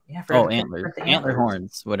 Yeah, antler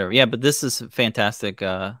horns, whatever. Yeah, but this is a fantastic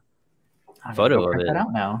photo of it. That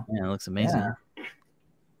out now. Yeah, it looks amazing.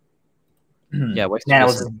 Yeah, Wexter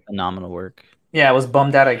does phenomenal work. Yeah, I was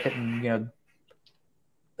bummed out I couldn't, do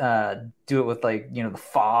it with like the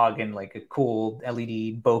fog and like a cool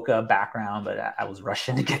LED bokeh background, but I was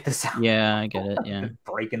rushing to get this out. Yeah, I get it. Yeah,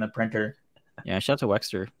 breaking the printer. Yeah, shout out to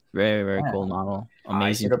Wexter. Very, very cool model.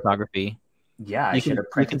 Amazing photography. Yeah, you can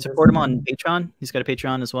support him on Patreon. He's got a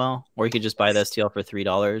Patreon as well, or you could just buy the STL for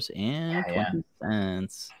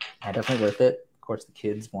 $3.20. Definitely worth it. Of course, the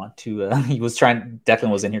kids want to. He was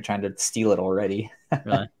definitely was in here trying to steal it already.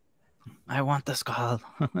 Really? I want the skull.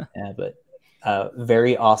 Yeah, but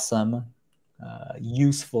very awesome,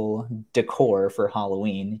 useful decor for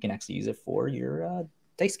Halloween. You can actually use it for your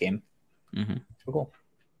dice game. Mm-hmm. Super cool.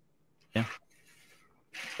 Yeah.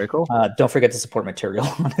 Very cool. Don't forget to support material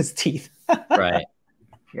on his teeth. Right.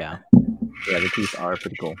 Yeah. Yeah, the teeth are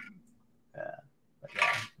pretty cool.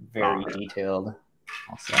 Very detailed.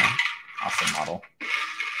 Also, awesome model.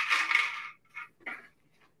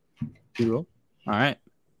 Cool. All right.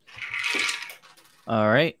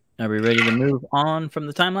 Are we ready to move on from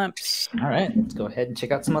the time lapse? All right. Let's go ahead and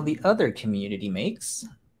check out some of the other community makes.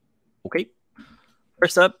 Okay.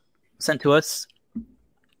 First up, sent to us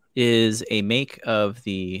is a make of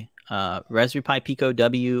the Raspberry Pi Pico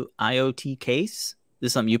W IoT case. This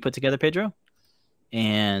is something you put together, Pedro.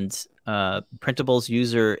 And Printables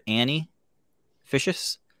user Annie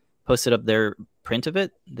Fishes posted up their print of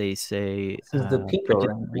it. They say this is the Pico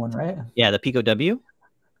one, right? Yeah, the Pico W,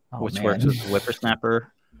 which works with the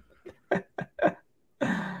Whippersnapper.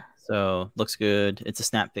 So looks good. It's a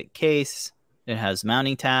snap fit case. It has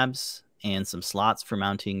mounting tabs and some slots for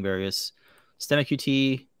mounting various STEMMA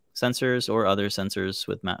QT sensors or other sensors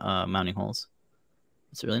with mounting holes.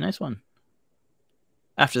 It's a really nice one.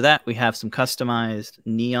 After that, we have some customized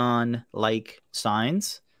neon-like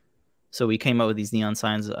signs. So we came up with these neon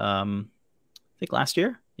signs, I think last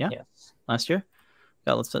year. Yeah, yes. Last year.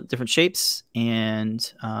 Got lots of different shapes. And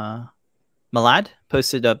Malad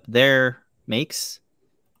posted up their makes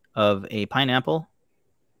of a pineapple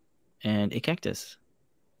and a cactus.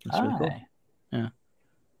 That's really cool. Yeah.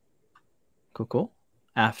 Cool.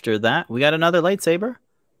 After that, we got another lightsaber.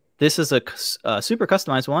 This is a super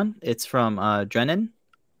customized one. It's from Drennan.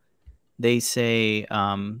 They say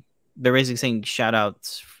they're basically saying shout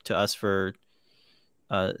outs to us for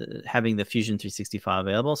having the Fusion 365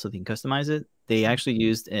 available so they can customize it. They actually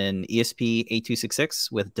used an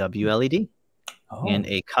ESP8266 with WLED and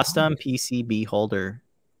a custom PCB holder.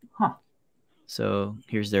 Huh. So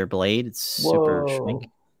here's their blade. It's super shrink.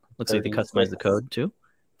 Looks like they customized the code too.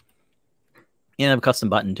 And a custom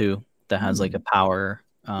button too that has like a power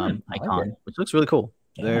icon, which looks really cool.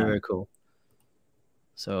 Very, very cool.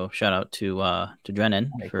 So shout out to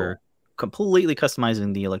Drennan for completely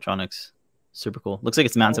customizing the electronics. Super cool. Looks like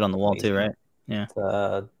it's mounted on the wall too, right? Yeah. It's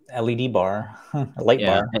a LED bar, a light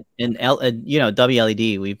bar. And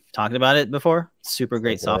WLED, we've talked about it before. Super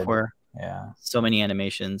great software. Yeah. So many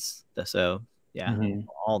animations. So yeah,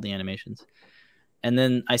 all the animations. And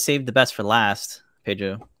then I saved the best for last,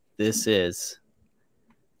 Pedro. This is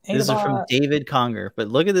from David Conger, but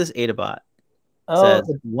look at this Adabot.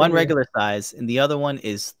 Says one regular size, and the other one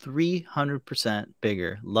is 300%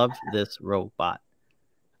 bigger. Love this robot.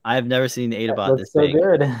 I've never seen an Adabot this big.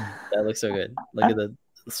 Good. That looks so good. Look at the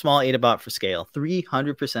small Adabot for scale.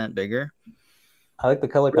 300% bigger. I like the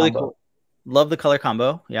color combo. Cool. Love the color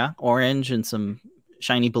combo. Yeah, orange and some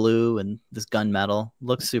shiny blue and this gunmetal.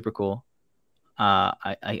 Looks super cool.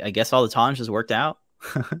 I guess all the tolerances worked out.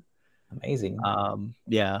 Amazing.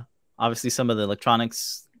 Yeah, obviously some of the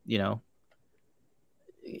electronics, it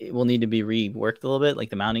will need to be reworked a little bit. Like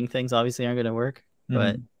the mounting things obviously aren't going to work,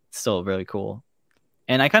 but it's still really cool.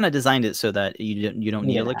 And I kind of designed it so that you don't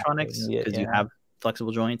need electronics because you have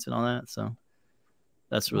flexible joints and all that. So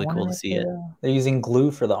that's really cool to see it. They're using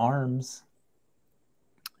glue for the arms.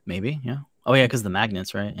 Maybe, yeah. Oh yeah, because the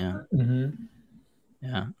magnets, right? Yeah.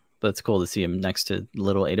 Yeah, but it's cool to see him next to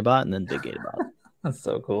little Adabot and then big Adabot. That's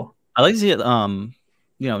so cool. I like to see it,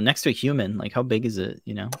 next to a human. Like, how big is it?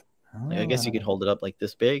 Like, I guess you could hold it up like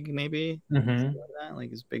this big, maybe. Like that.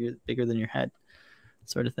 Like it's bigger than your head,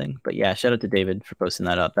 sort of thing. But yeah, shout out to David for posting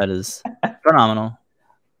that up. That is phenomenal.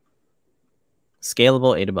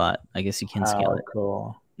 Scalable Adabot. I guess you can scale it.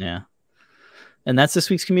 Cool. Yeah. And that's this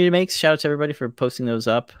week's Community Makes. Shout out to everybody for posting those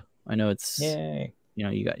up. I know it's you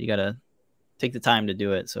gotta take the time to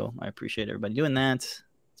do it, so I appreciate everybody doing that. It's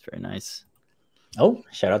very nice. Oh,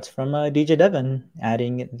 shout outs from DJ Devin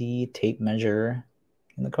adding the tape measure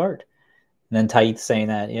in the cart. And then Tait saying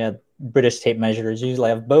that, British tape measures usually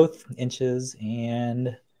have both inches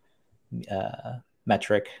and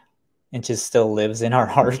metric. Inches still lives in our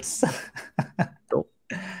hearts. Cool.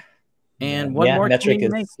 And one more metric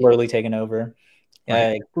is slowly taking over.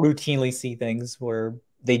 I routinely see things where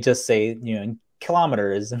they just say, in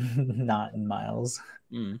kilometers, not in miles.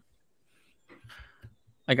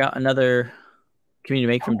 I got another Community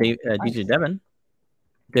Make from DJ Devin.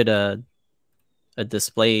 Did a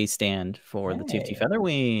display stand for the TFT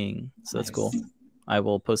Featherwing, so that's cool. I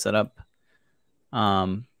will post that up.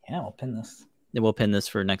 We'll pin this. We'll pin this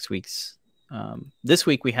for next week's. This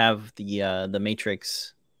week we have the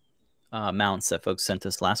Matrix mounts that folks sent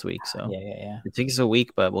us last week. So it takes us a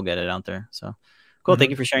week, but we'll get it out there. So cool.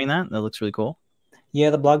 Thank you for sharing that. That looks really cool.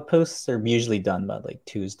 Yeah, the blog posts are usually done by like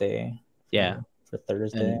Tuesday. For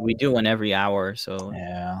Thursday. And we do one every hour, so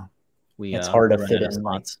it's hard to fit in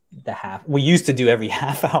like the half. We used to do every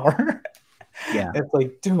half hour. It's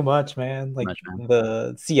like too much, man. Like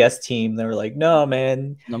the CS team, they were like, "No,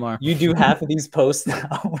 man, no more. You do half of these posts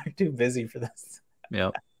now. We're too busy for this."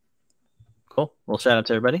 Yep. Cool. Well, shout out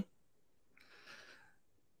to everybody.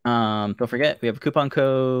 Don't forget we have a coupon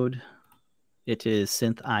code. It is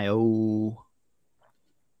Synth.io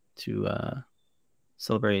to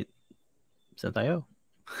celebrate Synth.io.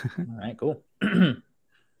 All right, cool.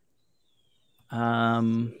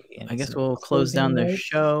 I guess we'll close down the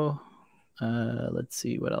show. Let's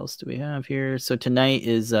see, what else do we have here? So tonight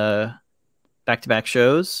is back-to-back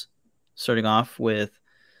shows, starting off with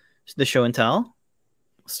the show and tell,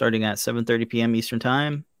 starting at 7:30 p.m. Eastern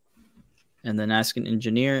Time, and then Ask an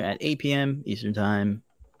Engineer at 8 p.m. Eastern Time.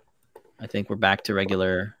 I think we're back to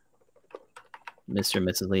regular Mr. and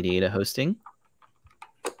Mrs. Lady Ada hosting.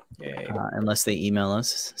 Unless they email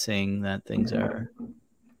us saying that things are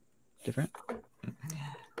different.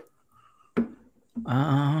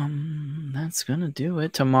 That's gonna do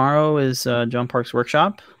it. Tomorrow is John Park's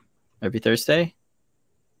workshop every Thursday.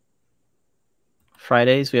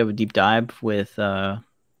 Fridays we have a deep dive with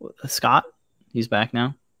Scott. He's back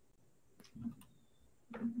now.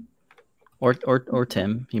 Or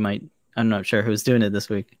Tim. He might. I'm not sure who's doing it this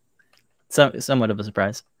week. Somewhat of a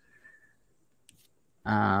surprise.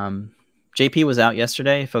 JP was out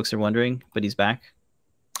yesterday, folks are wondering, but he's back.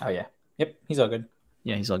 Oh yeah. Yep, he's all good.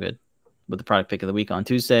 Yeah, he's all good. With the product pick of the week on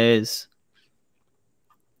Tuesdays.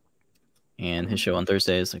 And his show on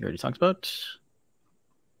Thursdays, like I already talked about.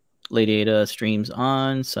 Lady Ada streams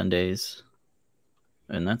on Sundays.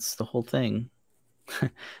 And that's the whole thing.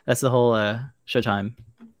 That's the whole Showtime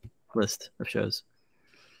list of shows.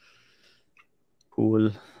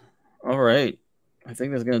 Cool. All right. I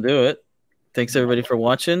think that's going to do it. Thanks, everybody, for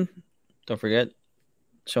watching. Don't forget,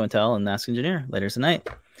 show and tell and Ask Engineer later tonight.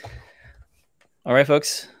 All right,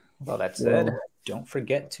 folks. Well, that said, don't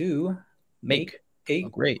forget to make a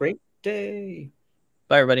great day.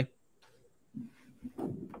 Bye, everybody.